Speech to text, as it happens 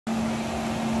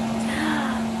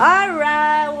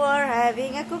Alright, we're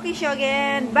having a cooking show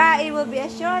again, but it will be a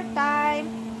short time.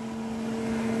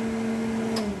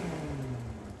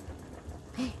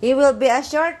 It will be a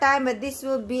short time, but this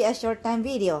will be a short time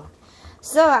video.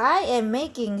 So I am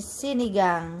making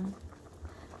sinigang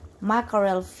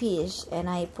mackerel fish, and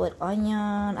I put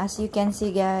onion. As you can see,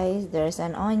 guys, there's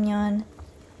an onion,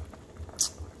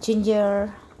 ginger,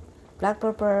 black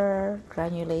pepper,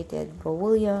 granulated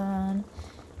bouillon,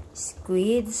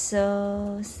 squid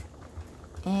sauce,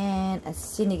 and a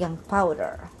sinigang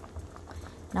powder.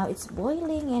 Now it's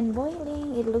boiling and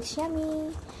boiling. It looks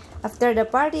yummy. After the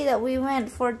party that we went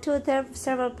for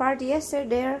several parties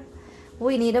yesterday,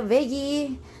 we need a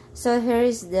veggie. So here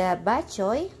is the bok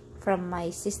choy from my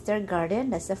sister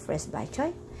garden. That's a fresh bok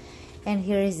choy. And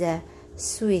here is the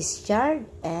Swiss chard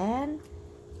and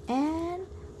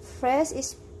fresh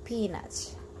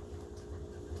spinach.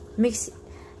 This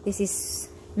is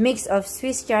mix of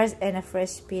Swiss chard and a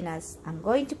fresh spinach. I'm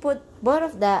going to put both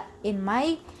of that in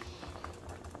my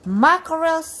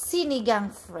mackerel sinigang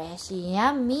fresh.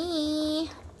 Yummy.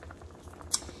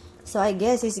 So I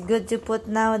guess it's good to put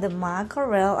now the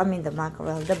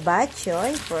the bok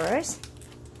choy first,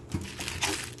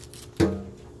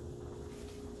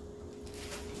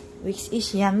 which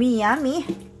is yummy.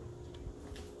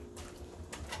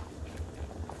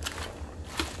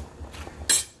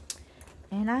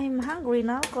 And I'm hungry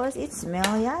now because it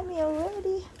smells yummy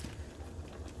already.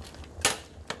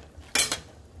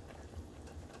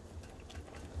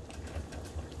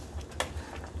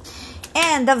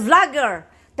 And the vlogger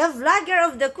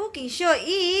of the cooking show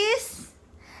is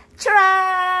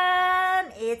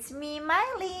Tran. It's me,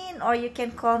 Mylene, or you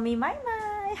can call me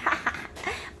Maymay.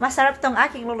 Masarap tong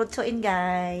aking lulutuin,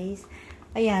 guys.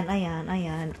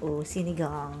 Ayan. Oh,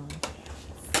 sinigang.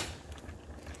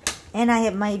 And I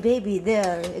have my baby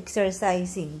there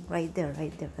exercising right there.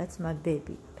 That's my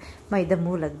baby, my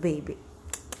damulag baby.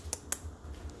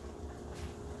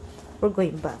 We're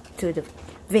going back to the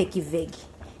veggie,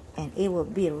 and it will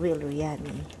be really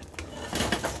yummy.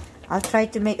 I'll try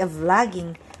to make a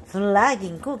vlogging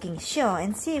cooking show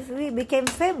and see if we became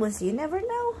famous. You never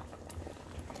know.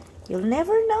 You'll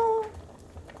never know.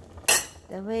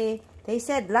 The way they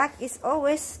said, luck is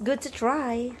always good to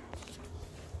try.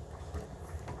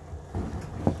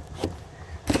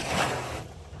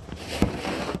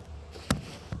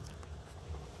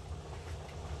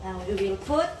 Now we will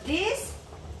put this.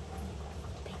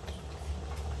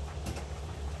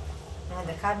 Now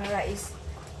the camera is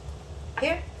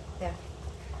here. There.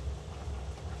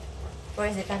 Where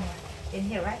is the camera? In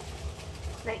here, right?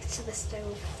 Next to the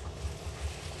stove.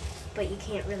 But you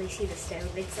can't really see the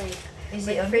stove. It's like Is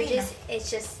when it the on fridge me is,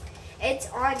 it's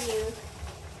on you.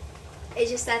 It's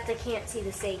just that they can't see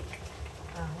the sink.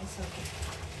 Oh, it's okay.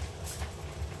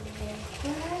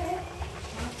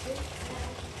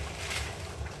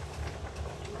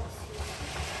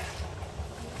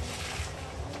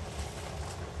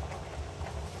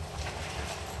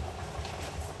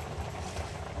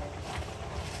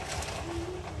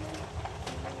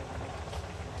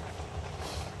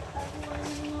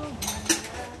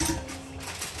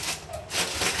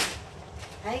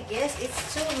 I guess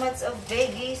it's too much of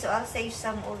veggie, so I'll save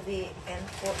some of it and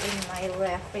put in my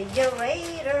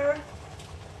refrigerator.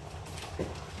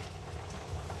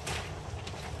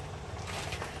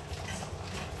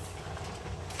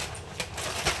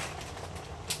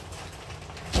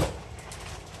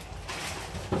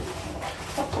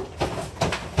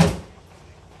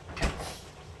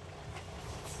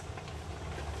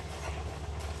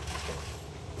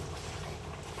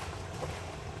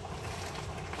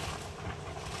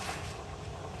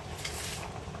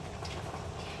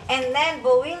 And then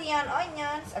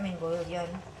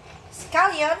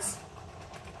scallions.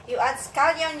 You add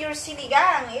scallion your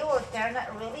sinigang, it will turn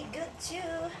out really good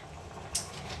too.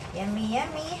 Yummy.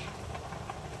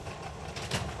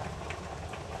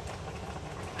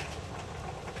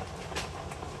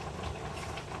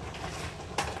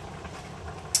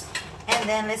 And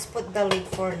then let's put the lid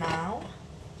for now.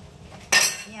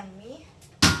 Yummy.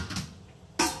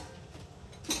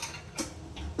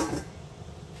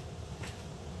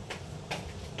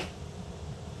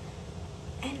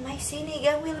 And my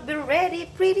sinigang will be ready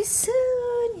pretty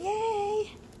soon.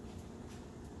 Yay!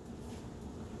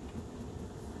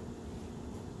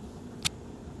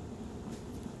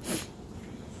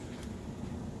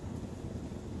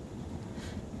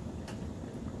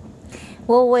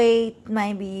 We'll wait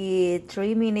maybe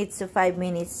 3 minutes to 5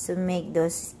 minutes to make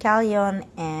those scallion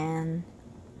and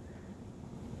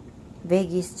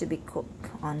veggies to be cooked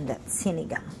on that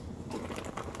sinigang.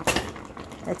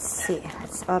 Let's see.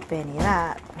 Let's open it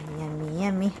up. Yummy,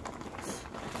 yummy.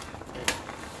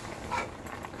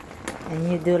 And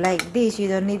you do like this. You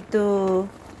don't need to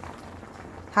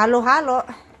halo.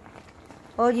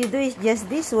 All you do is just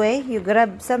this way. You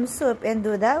grab some soup and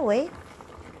do that way.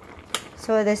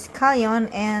 So the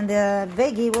scallion and the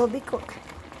veggie will be cooked.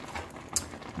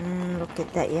 Look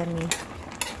at that, yummy.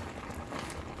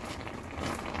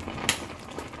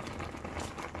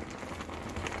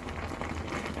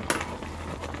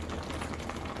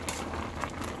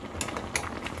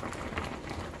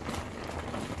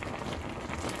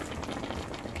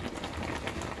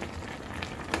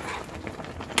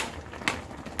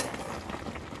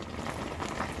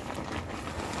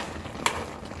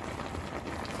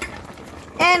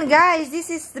 And guys, this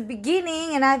is the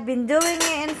beginning, and I've been doing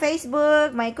it in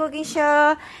Facebook, my cooking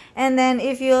show. And then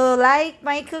if you like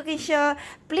my cooking show,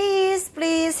 please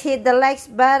hit the likes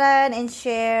button and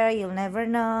share. You'll never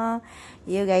know,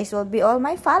 you guys will be all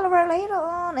my follower later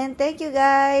on. And thank you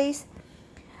guys.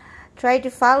 Try to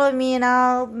follow me, and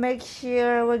I'll make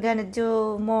sure we're gonna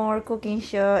do more cooking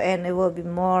show, and it will be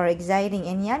more exciting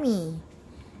and yummy.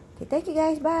 Okay, thank you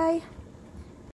guys. Bye.